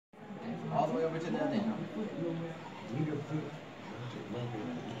all the way over to the other end.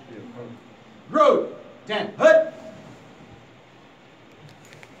 Road 10. Hood.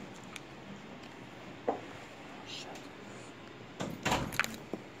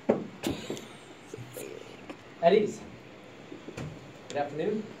 At ease. Good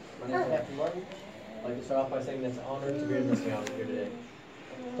afternoon. My name is Captain Martin. I'd like to start off by saying that it's an honor to be enlisting officer here today.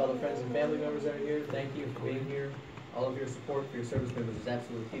 To all the friends and family members that are here, thank you for being here. All of your support for your service members is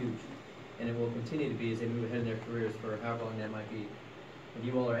absolutely huge, and it will continue to be as they move ahead in their careers for however long that might be. And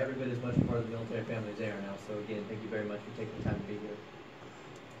you all are every bit as much a part of the military family as they are now, so again, thank you very much for taking the time to be here.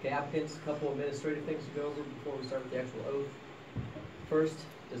 Okay, applicants, a couple of administrative things to go over before we start with the actual oath. First,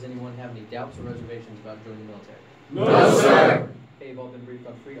 does anyone have any doubts or reservations about joining the military? No, sir. Okay, you've all been briefed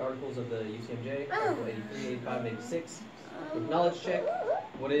on 3 articles of the UCMJ, Article 83, 85, and 86. With knowledge check,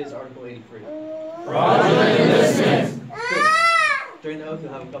 what is Article 83? Fraudulent enlistment. Good. During the oath,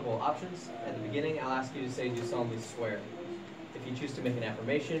 you'll have a couple of options. At the beginning, I'll ask you to say, "Do solemnly swear." If you choose to make an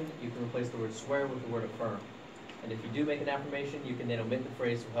affirmation, you can replace the word swear with the word affirm. And if you do make an affirmation, you can then omit the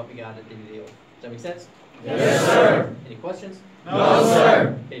phrase, "So help me God," at the end of the oath. Does that make sense? Yes, sir. Any questions? No,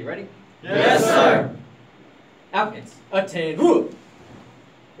 sir. Okay, you ready? Yes, sir. Applicants, attend. Woo!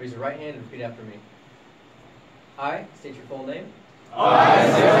 Raise your right hand and repeat after me. I state your full name. I,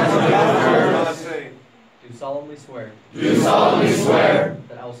 Do solemnly swear do solemnly swear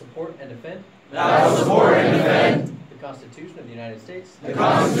that I will support and defend that I will support and defend the Constitution of the United States the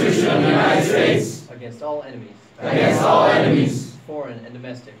Constitution of the United States against all enemies, against all enemies, foreign and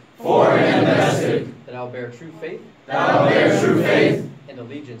domestic, foreign and domestic, that I will bear true faith that I will bear true faith and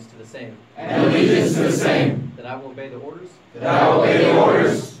allegiance to the same, and allegiance to the same, that I will obey the orders that I will obey the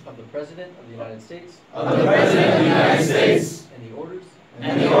orders of the President of the United States of the President of the United States and the orders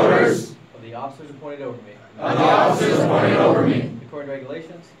and the orders of the officers appointed over me, of the officers appointed over me, according to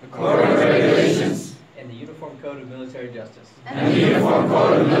regulations according to regulations and the Uniform Code of Military Justice. and the Uniform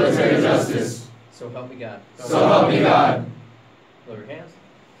Code of Military Justice. So help me God. So help me God. Lower your hands.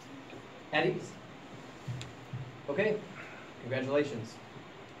 At ease. Okay, congratulations.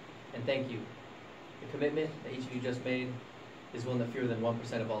 And thank you. The commitment that each of you just made is one that fewer than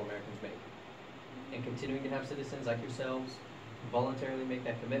 1% of all Americans make. And continuing to have citizens like yourselves voluntarily make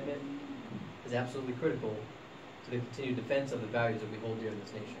that commitment is absolutely critical to the continued defense of the values that we hold dear in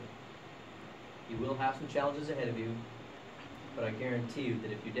this nation. You will have some challenges ahead of you, but I guarantee you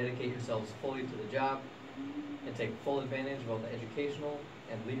that if you dedicate yourselves fully to the job and take full advantage of all the educational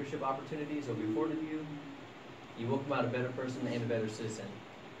and leadership opportunities that will be afforded you, you will come out a better person and a better citizen,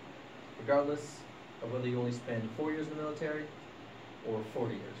 regardless of whether you only spend 4 years in the military or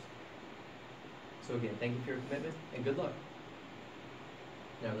 40 years. So again, thank you for your commitment and good luck.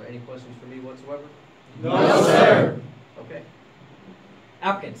 Now, are there any questions for me whatsoever? No, sir. Okay.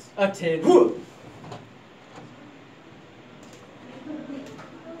 Applicants, attend.